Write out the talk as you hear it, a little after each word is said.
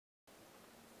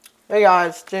Hey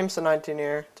guys, Jameson 19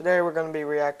 here. Today we're going to be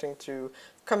reacting to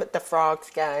Kermit the Frog's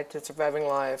Guide to Surviving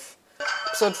Life.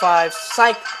 Episode 5,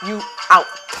 Psych You Out.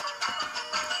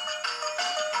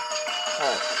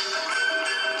 Alright.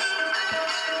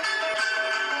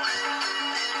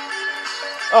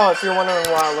 Oh, if you're wondering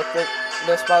why I looked at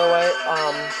this, by the way,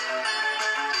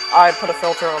 I put a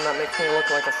filter on that makes me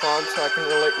look like a frog so I can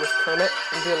relate with Kermit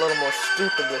and be a little more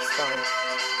stupid this time.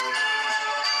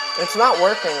 It's not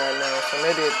working right now, so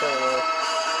maybe it doesn't work.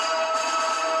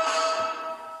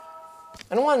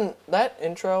 Anyone, that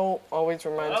intro always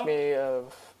reminds me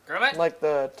of, Kermit? like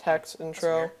the text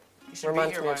intro,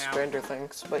 reminds me of Stranger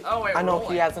Things, but I know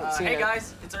he hasn't seen it,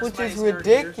 guys, which is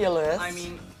ridiculous. I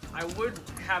mean, I would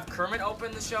have Kermit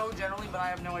open the show generally, but I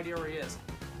have no idea where he is.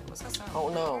 What's that sound? Oh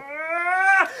no.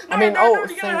 I mean, no,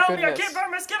 thank help goodness. me. I can't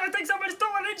find my skin. I think somebody stole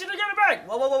an engine to get it back.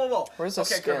 Whoa, whoa, whoa, whoa, whoa. Where's the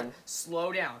skin? Kermit,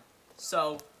 slow down.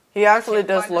 So... He actually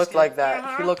does look like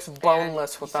that. He looks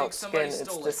boneless and without skin.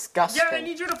 It's disgusting. Yeah, I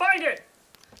need you to find it.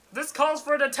 This calls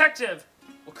for a detective.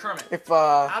 Well, Kermit. If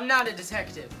I'm not a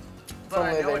detective. But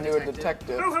only I know they knew a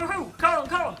detective. Who? Call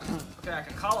him. Okay, I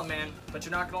can call him, man, but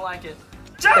you're not gonna like it.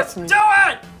 Just do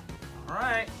it! All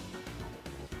right.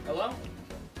 Hello?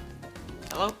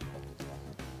 Hello?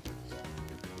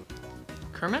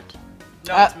 Kermit?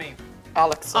 No, it's me.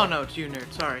 Alex. Oh no, it's you, nerd.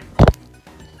 Sorry.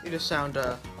 You just sound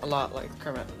a lot like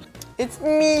Kermit. It's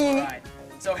me. Alright.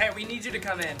 So hey, we need you to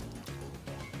come in.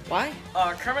 Why?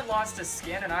 Kermit lost his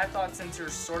skin, and I thought since you're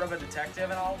sort of a detective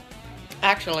and all.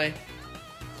 Actually,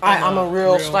 I'm a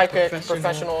real psychic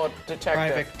professional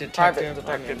detective. Private detective.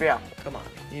 I mean, yeah. Come on,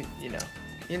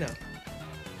 you know.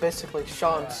 Basically,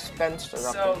 Sean Spencer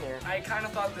up in here. I kind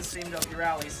of thought this seemed up your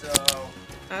alley, so.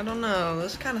 I don't know.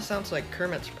 This kind of sounds like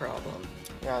Kermit's problem.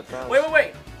 Yeah, it does.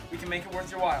 Wait. We can make it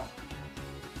worth your while.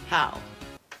 How?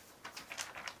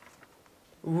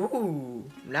 Ooh,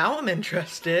 now I'm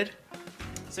interested.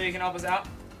 So you can help us out?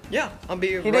 Yeah, I'll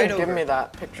be right over. He didn't give me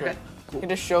that picture. Okay, cool. He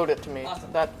just showed it to me.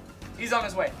 Awesome. That He's on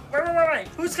his way. Wait.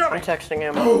 Who's coming? I'm texting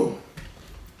him.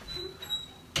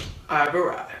 I've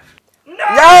arrived. No!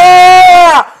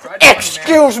 Yeah!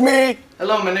 Excuse me!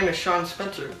 Hello, my name is Sean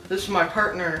Spencer. This is my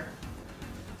partner.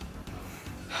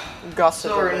 Gus.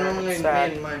 Sorry, normally me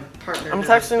and my partner. I'm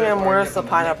texting him, where's the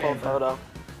pineapple photo?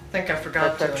 I think I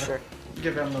forgot to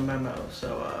give him the memo,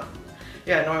 so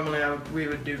yeah, normally we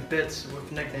would do bits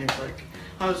with nicknames like,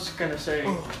 I was gonna say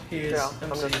he is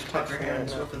MC Tucker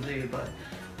Hands with a Z, but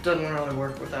it doesn't really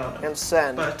work without him. And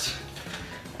send. But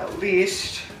at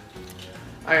least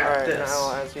I got this.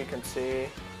 Now as you can see,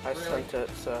 I sent it,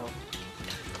 so.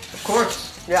 Of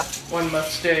course. Yeah. One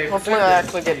must stay. Hopefully I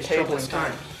actually get paid this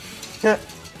time.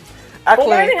 Actually,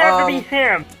 why did it have to be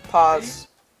him? Pause.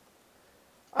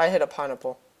 I hit a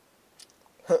pineapple.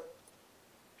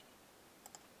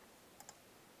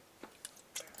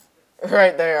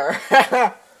 Right there.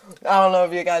 I don't know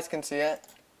if you guys can see it,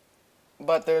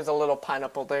 but there's a little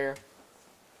pineapple there.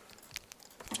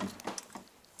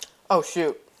 Oh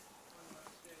shoot.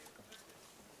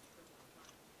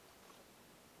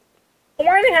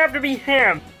 Why did it have to be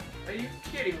him? Are you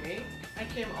kidding me? I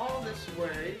came all this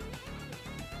way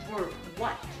for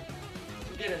what?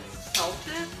 To get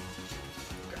insulted?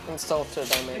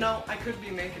 Insulted, I mean. You know, I could be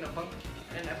making an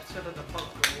episode of the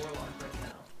Bunker Warlock right now.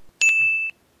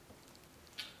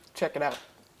 Check it out.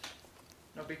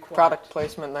 No, be quiet. Product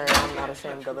placement there, I'm not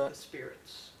ashamed of The it.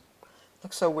 spirits.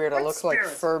 Looks so weird, it looks like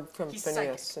Ferb from He's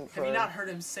Phineas and psychic. Have you Ferb. not heard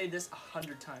him say this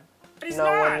 100 times? But he's No,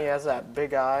 not. when he has that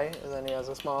big eye, and then he has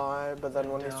a small eye, but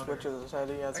then when he switches his head,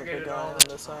 he has a big eye on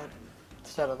this side,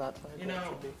 instead of that side. You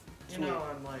know, It's you weird. know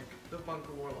I'm like the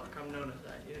Bunker Warlock, I'm known as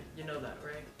that. You know that,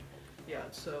 right? Yeah,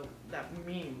 so that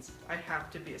means I have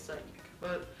to be a psychic.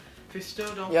 But if you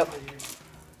still don't believe,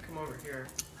 come over here.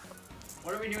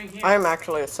 What are we doing here? I am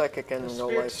actually a psychic in The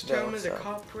real life spirits tell though, me so. the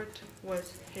culprit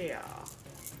was here.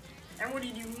 And what do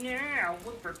you do now?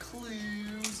 Look for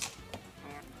clues.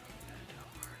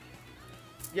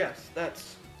 Yes,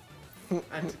 that's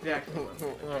exactly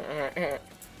what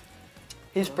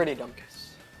He's pretty dumb.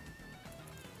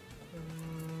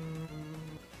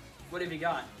 What have you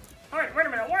got? Alright, wait a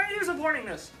minute. Why are you supporting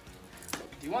this?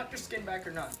 Do you want your skin back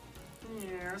or not?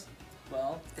 Yes.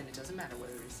 Well, then it doesn't matter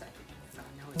whether it's psychic.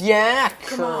 Yeah,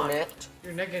 Come on. Kermit.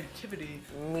 Your negativity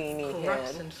Meanie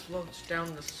corrupts head. and slows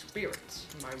down the spirits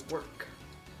in my work.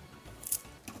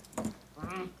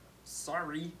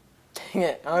 Sorry. Dang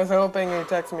it, I was hoping you'd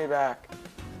text me back.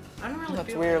 I don't really That's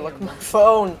feel weird, any look of at my that.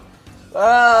 phone.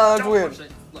 Ah, that's Don't weird. push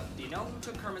it. Look, do you know who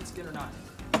took Kermit's skin or not?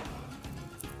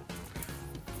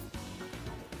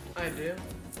 I do.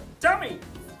 Tell me!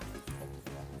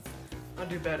 I'll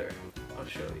do better. I'll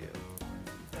show you.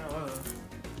 Now,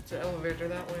 the elevator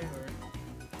that way, or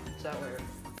is that where?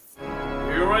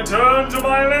 You return to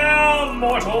my lair,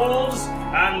 mortals,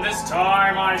 and this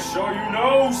time I show you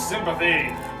no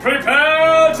sympathy.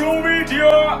 Prepare to meet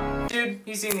your... Dude,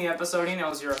 he's seen the episode, he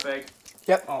knows you're a fake.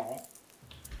 Yep. Oh.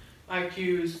 I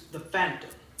accuse the Phantom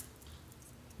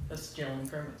of stealing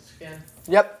Kermit's skin.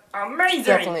 Yep. Amazing!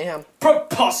 Definitely him.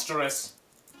 Preposterous!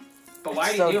 But why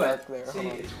It's did so you do dark it? there. See,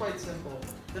 it's quite simple.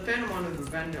 The Phantom wanted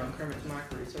revenge on Kermit's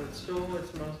mockery, so it stole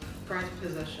its most prized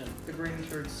possession, the green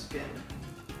turd's skin.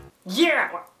 Yeah!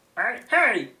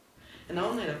 Hey! And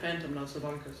only the Phantom knows the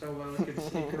bunker so well it could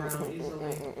sneak around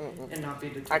easily and not be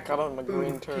detected. I got on the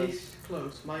green Boom, turd. case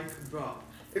close, mic drop,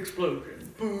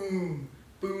 explosion, boom,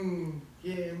 boom,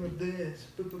 yeah, with this,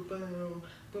 boom, boom, boom,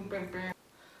 boom, boom, boom.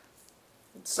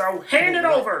 So hand it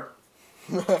over!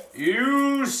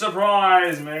 You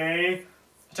surprise me.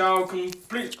 So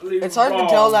completely It's hard to wrong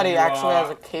tell that he you actually are. has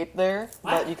a cape there,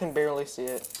 but you can barely see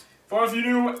it. For if you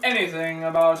knew anything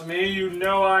about me, you'd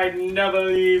know I'd never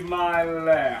leave my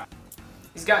lair.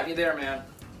 He's got you there, man.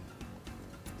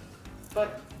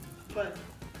 But,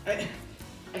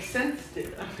 I sensed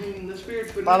it. I mean, the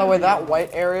spirits would. By the way, never that be white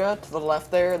area to the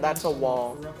left there, that's a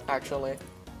wall, actually.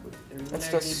 with It's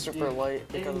just super light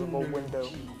because of a window.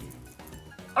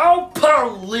 Oh,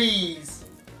 please!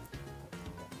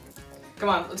 Come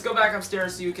on, let's go back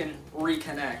upstairs so you can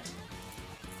reconnect.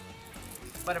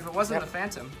 But if it wasn't the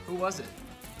Phantom, who was it?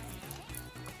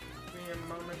 Give me a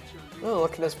moment to Oh,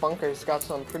 look at his bunker. He's got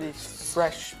some pretty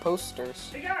fresh posters.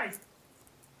 Hey guys!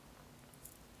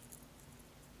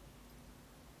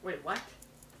 Wait, what?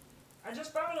 I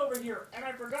just found it over here, and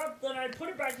I forgot that I put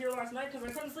it back here last night because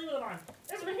I couldn't sleep with it on.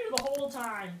 It's been here the whole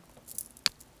time.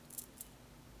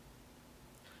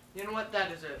 You know what?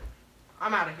 That is it.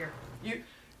 I'm out of here.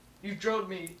 You drove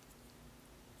me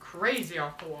crazy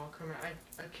off the wall, Kermit.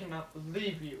 I cannot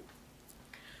believe you.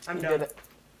 I'm You done. did it.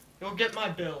 You'll get my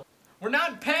bill. We're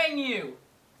not paying you!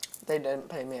 They didn't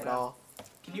pay me at all.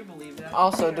 Can you believe that?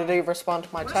 Also, did he respond to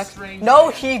my What a text? strange No,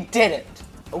 man. he didn't.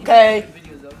 Okay?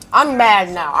 I'm mad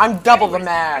now. I'm double the I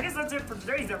mad. guess that's it for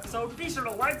today's episode. Be sure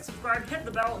to like, subscribe, hit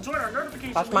the bell, join our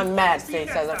notification. That's my link. mad See you face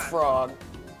next as a time. frog.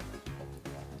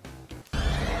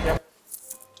 Yep.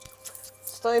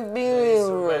 Stay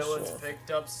Surveillance beautiful.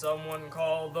 picked up someone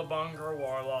called the Bunker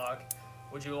Warlock.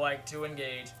 Would you like to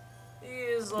engage?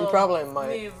 You probably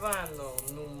might.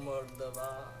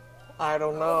 I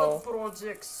don't know.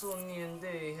 Project Sunyan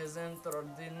Day has entered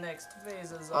the next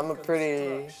phases of I'm a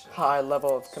pretty construction. high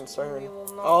level of concern. We will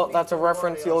not Oh, need that's a to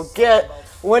reference worry you'll ourselves get about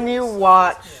when you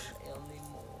watch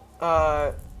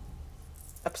anymore.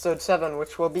 episode 7,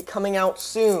 which will be coming out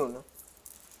soon.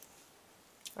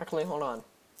 Actually, hold on.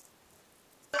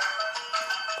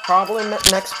 Probably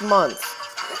next month.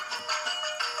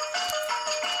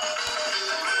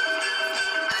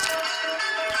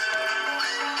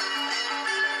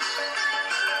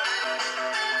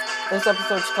 This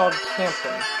episode's called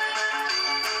Camping.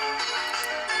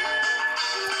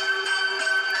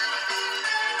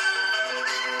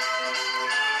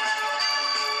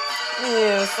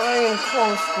 Yes, I am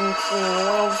Constantine,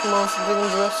 world's most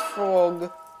dangerous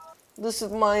frog. This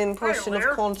is my impression of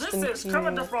Constantine. This is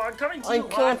Kermit the Frog coming to I you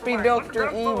can't live be from my Dr.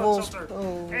 underground bullet Evil's shelter.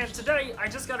 pose. And today, I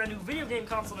just got a new video game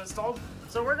console installed,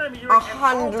 so we're going to be doing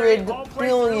 $100 all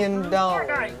billion.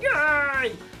 Fortnite.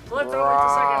 Yay! So let's not wait a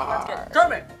second. Let's get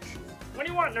Kermit. What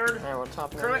do you want, nerd? Alright, what's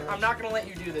happening? Kermit, I'm not going to let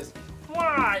you do this.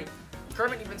 Why?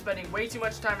 Kermit, you've been spending way too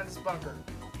much time in this bunker.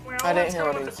 Well, I didn't that's hear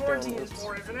kind what of he what was the doing. quarantine is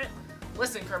for, isn't it?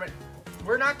 Listen, Kermit,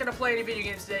 we're not going to play any video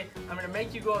games today. I'm going to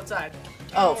make you go outside.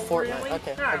 Oh, Fortnite. Really?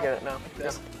 Okay, No. I get it now.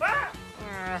 Yep.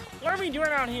 What are we doing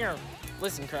out here?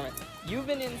 Listen, Kermit, you've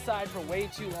been inside for way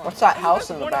too long. What's that Isn't house this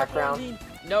in the wonderful background? indeed?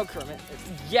 No, Kermit.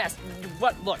 Yes,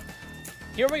 but look.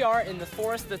 Here we are in the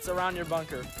forest that's around your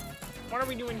bunker. What are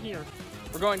we doing here?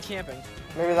 We're going camping.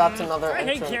 Maybe that's another I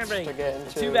hate entrance camping. to get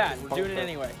into. Too bad. the We're doing it bunker.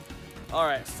 anyway. All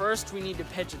right. First, we need to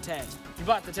pitch a tent. You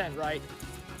bought the tent, right?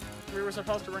 We were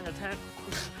supposed to bring a tent.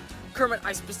 Kermit,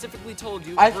 I specifically told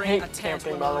you I bring hate a tent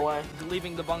camping, when by the we're way.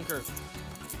 leaving the bunker.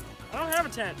 I don't have a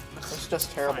tent. It's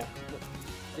just terrible. Fine.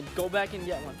 Then go back and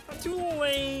get one. I'm too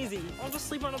lazy. I'll just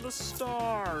sleep under the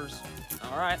stars.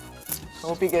 All right. I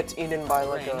hope he gets eaten by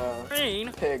like a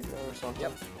Rain. pig or something.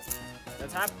 Yep.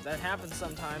 That happens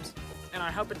sometimes. And I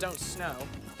hope it don't snow.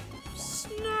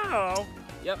 Snow?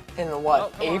 Yep. In what, Oh,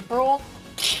 come on. April?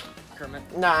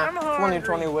 Kermit. Nah, I'm hungry.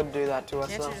 2020 would do that to us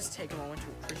Can't though. you just take a moment to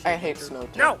appreciate I hate nature? snow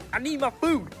too. No, I need my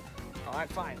food. All right,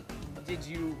 fine. Did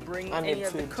you bring I any need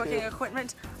of the food, cooking too.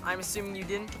 equipment? I'm assuming you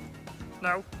didn't.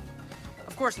 No.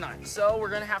 Of course not. So we're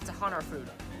gonna have to hunt our food.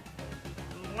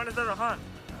 What is there to hunt?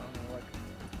 I don't know, like,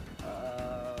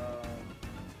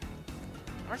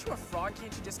 Aren't you a frog?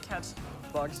 Can't you just catch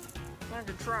bugs? I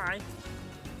could try.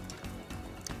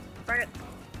 Dang it.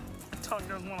 My tongue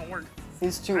doesn't want to work.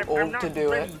 He's too old to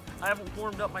do it. I haven't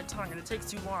warmed up my tongue and it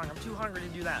takes too long. I'm too hungry to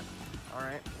do that.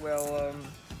 Alright, well,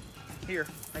 here.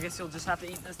 I guess you'll just have to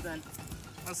eat this then.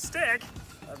 A stick?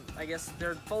 I guess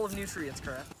they're full of nutrients,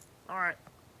 correct? Alright.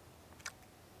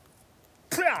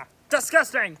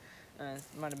 Disgusting!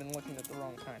 Might have been looking at the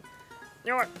wrong kind.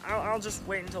 You know what? I'll just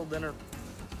wait until dinner.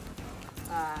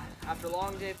 After a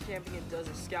long day of camping, it does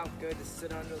a scout good to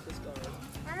sit under the stars.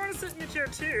 I want to sit in the chair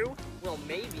too. Well,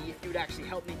 maybe if you'd actually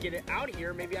help me get it out of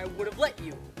here, maybe I would have let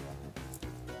you.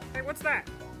 Hey, what's that?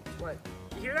 What?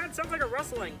 You hear that? Sounds like a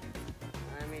rustling.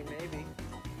 I mean, maybe.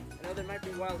 I know there might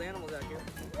be wild animals out here.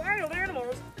 Wild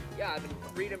animals? Yeah, I've been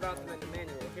reading about them in the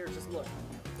manual. Here, just look.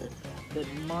 The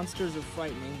monsters are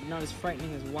frightening, not as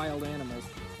frightening as wild animals.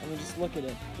 I mean, just look at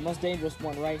it. The most dangerous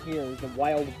one right here is the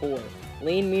wild boar.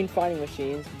 Lean, mean fighting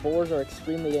machines, boars are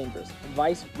extremely dangerous.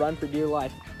 Advice, run for dear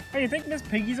life. Hey, you think Miss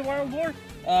Piggy's a wild boar?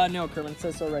 No, Kermit, it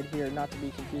says so right here, not to be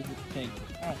confused with the pig.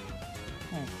 Oh.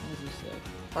 What does it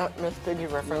say? Miss Piggy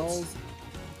reference.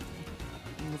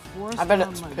 In the forest I bet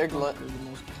it's Piglet. Bunker, the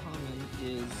most common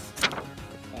is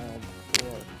wild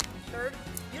boar. Nerd,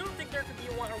 you don't think there could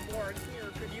be a wild boar in here,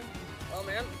 could you? Well,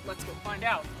 man, let's go find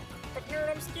out. But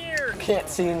nerd, I'm scared. Can't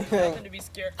see anything. Nothing to be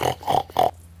scared.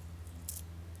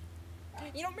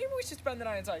 You know, maybe we should spend the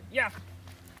night inside. Yeah.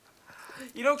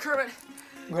 You know, Kermit,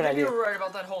 Good idea. you were right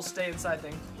about that whole stay inside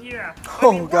thing. Yeah.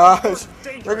 Oh gosh,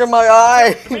 look at my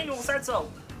eye. The manual said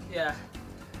so. Yeah.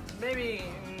 Maybe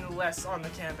less on the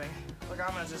camping. Look,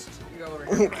 I'm gonna just go over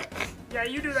here. Yeah,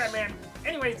 you do that, man.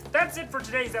 Anyways, that's it for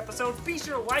today's episode. Be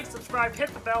sure to like, subscribe,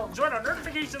 hit the bell, join our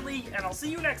notification league, and I'll see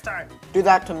you next time. Do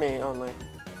that to me only.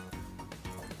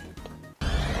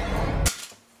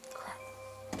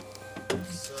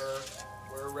 Sir,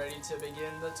 we're ready to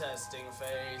begin the testing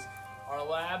phase. Our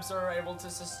labs are able to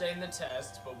sustain the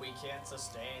test, but we can't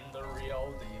sustain the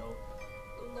real deal.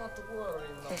 Not to worry.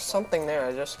 There's something there,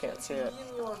 I just can't see it.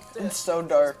 Begin your It's test so as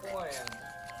dark. planned.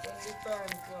 When the time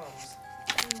comes,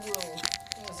 you will,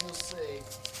 as you say,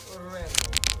 surrender.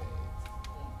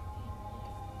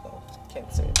 Oh,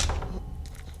 can't see it.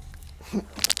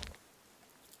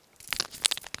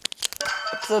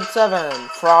 Episode 7,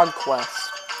 Frog Quest.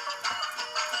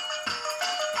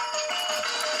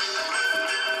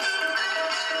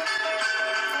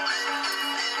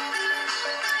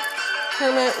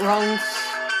 Kermit runs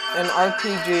an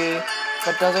RPG,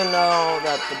 but doesn't know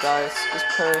that the dice is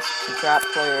cursed to trap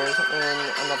players in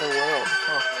another world.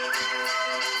 Huh.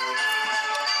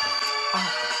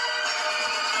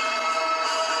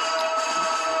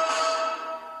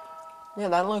 Yeah,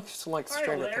 that looks like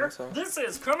Stranger Things. So. This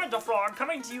is Kermit the Frog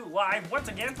coming to you live once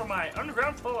again from my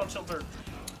underground fallout shelter.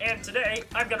 And today,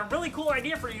 I've got a really cool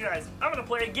idea for you guys. I'm gonna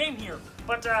play a game here,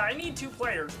 but I need 2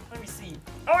 players. Let me see.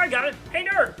 Oh, I got it. Hey,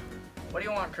 Nerd! What do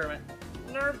you want, Kermit?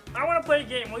 Nerd, I want to play a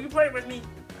game. Will you play it with me?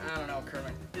 I don't know,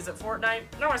 Kermit. Is it Fortnite?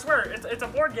 No, I swear, it's a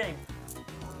board game.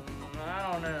 I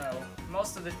don't know.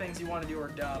 Most of the things you want to do are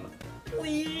dumb.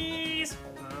 Please?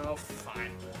 Oh,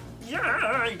 fine.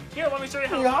 Yay! Here, let me show you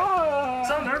how. Yeah.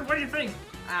 So, Nerd, what do you think?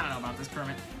 I don't know about this,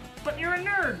 Kermit. But you're a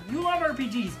nerd. You love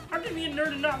RPGs. How can you be a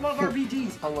nerd and not love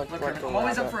RPGs? Look, Kermit, I'm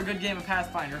always up for a good game of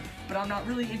Pathfinder, but I'm not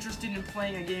really interested in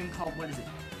playing a game called, what is it?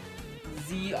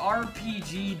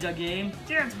 ZRPG, the game.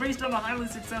 Yeah, it's based on the highly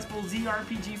successful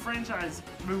ZRPG franchise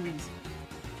movies.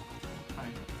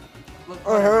 Fine. Look,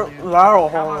 that'll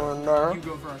you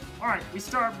go first. Alright, we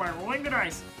start by rolling the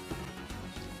dice.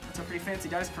 That's a pretty fancy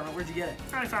dice, Kermit. Where'd you get it?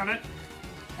 I found it.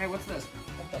 Hey, what's this?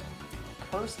 What the?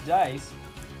 Cursed dice?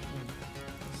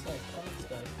 It's like Kermit's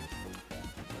dice.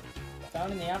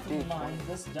 Found in the afternoon mine,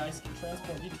 this dice can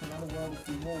transport you to another world if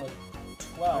you roll it.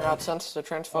 12. I got sensed to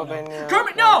Transylvania.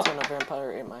 Kermit, no! And a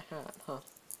vampire ate my hat, huh?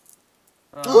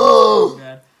 Oh,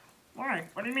 Dad. Why?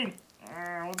 What do you mean?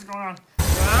 What's going on?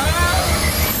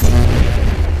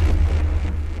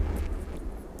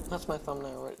 That's my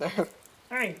thumbnail right there.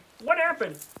 Hey, what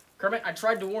happened? Kermit, I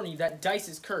tried to warn you that dice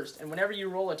is cursed, and whenever you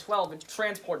roll a 12, it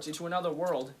transports you to another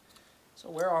world. So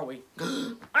where are we?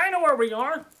 I know where we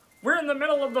are! We're in the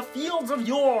middle of the Fields of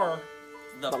Yore!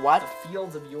 The what? The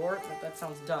Fields of Yore? That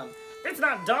sounds dumb. It's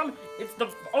not dumb, it's the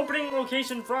opening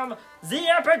location from The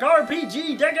Epic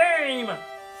RPG, the game!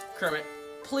 Kermit,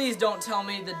 please don't tell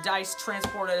me the dice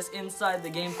transported us inside the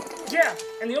game. Yeah,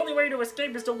 and the only way to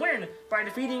escape is to win, by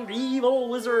defeating the evil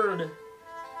wizard.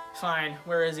 Fine,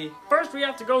 where is he? First we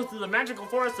have to go through the magical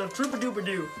forest of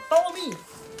Troopadoopadoo. Follow me!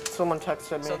 Someone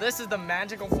texted me. So this is the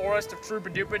magical forest of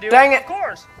Troopadoopadoo? Dang it! Of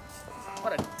course!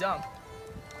 What a dump.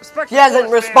 He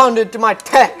hasn't responded to my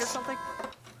text!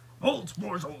 Halt,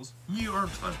 mortals! Ye are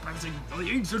trespassing the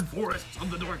ancient forests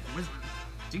of the Dark Wizard.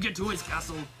 To get to his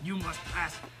castle, you must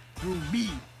pass through me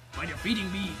by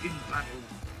defeating me in battle.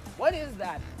 What is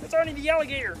that? It's Arnie the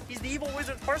Alligator. He's the evil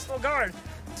wizard's personal guard.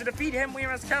 To defeat him, we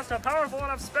must cast a powerful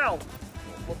enough spell.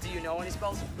 Well, do you know any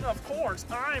spells? Of course.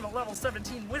 I'm a level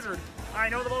 17 wizard. I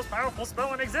know the most powerful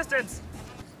spell in existence.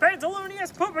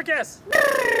 Pantaloonius Poopicus!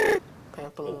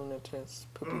 Pantaloonitis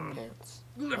Poopy Pants.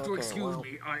 You'll have to excuse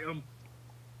me.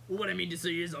 What I mean to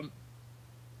say is,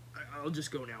 I'll just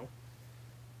go now.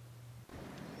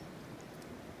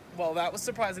 Well, that was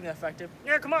surprisingly effective.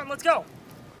 Yeah, come on, let's go.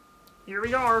 Here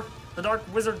we are, the Dark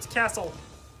Wizard's castle.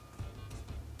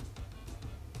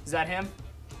 Is that him?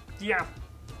 Yeah.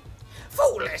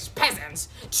 Foolish peasants,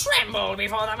 tremble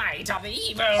before the might of the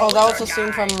evil. Oh, that was the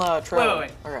scene from the trailer.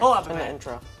 Wait. Okay. Hold up a in minute. the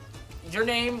intro. Your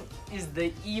name is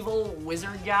the evil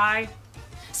wizard guy?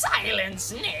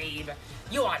 Silence, knave!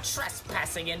 You are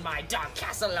trespassing in my dark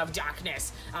castle of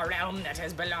darkness, a realm that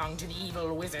has belonged to the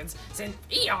evil wizards since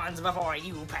eons before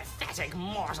you pathetic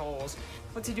mortals.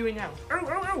 What's he doing now?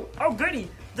 Oh, goody!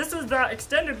 This is the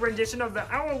extended rendition of the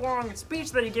hour-long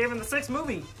speech that he gave in the 6th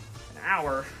movie. An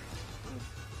hour.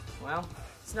 Well,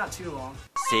 it's not too long.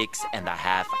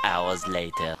 6.5 hours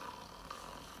later.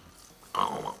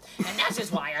 And that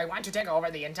is why I want to take over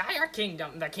the entire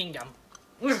kingdom,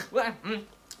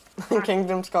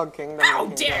 Kingdom's called Kingdom. How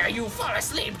dare you fall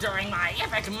asleep during my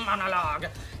epic monologue!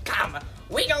 Come,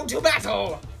 we go to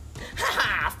battle!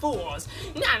 Haha, fools!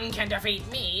 None can defeat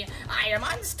me! I am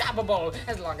unstoppable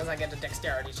as long as I get a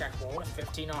dexterity check roll of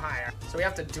 15 or higher. So we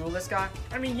have to duel this guy?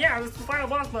 I mean, yeah, this is the final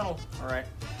boss battle. Alright,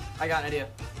 I got an idea.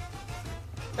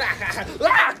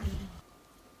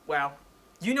 Well,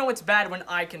 you know it's bad when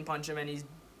I can punch him and he's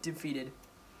defeated.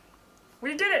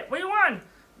 We did it! We won!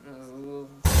 Here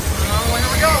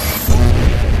we go!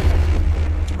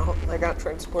 Oh, I got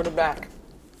transported back.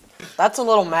 That's a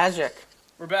little magic.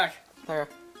 We're back. There.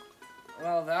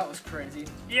 Well, that was crazy.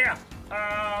 Yeah,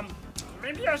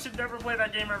 maybe I should never play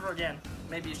that game ever again.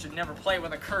 Maybe you should never play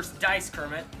with a cursed dice,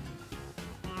 Kermit.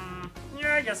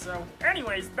 Yeah, I guess so.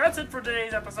 Anyways, that's it for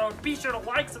today's episode. Be sure to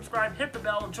like, subscribe, hit the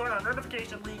bell, join our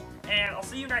notification league, and I'll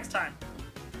see you next time.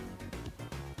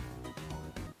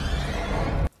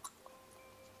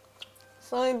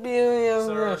 Siberian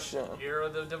Sir, Russia. here are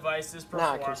the devices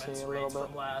Now I can performance see a little rates bit.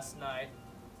 from last night.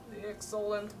 The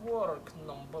excellent work,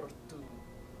 number 2.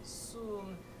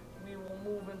 Soon, we will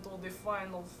move into the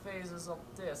final phases of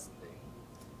testing.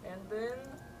 And then,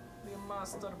 the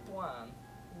master plan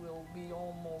will be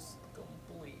almost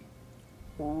complete.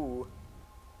 Ooh.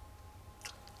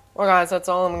 Well, guys, that's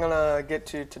all I'm gonna get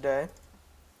to today.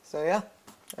 So, yeah.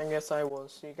 I guess I will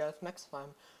see you guys next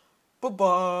time.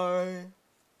 Bye-bye.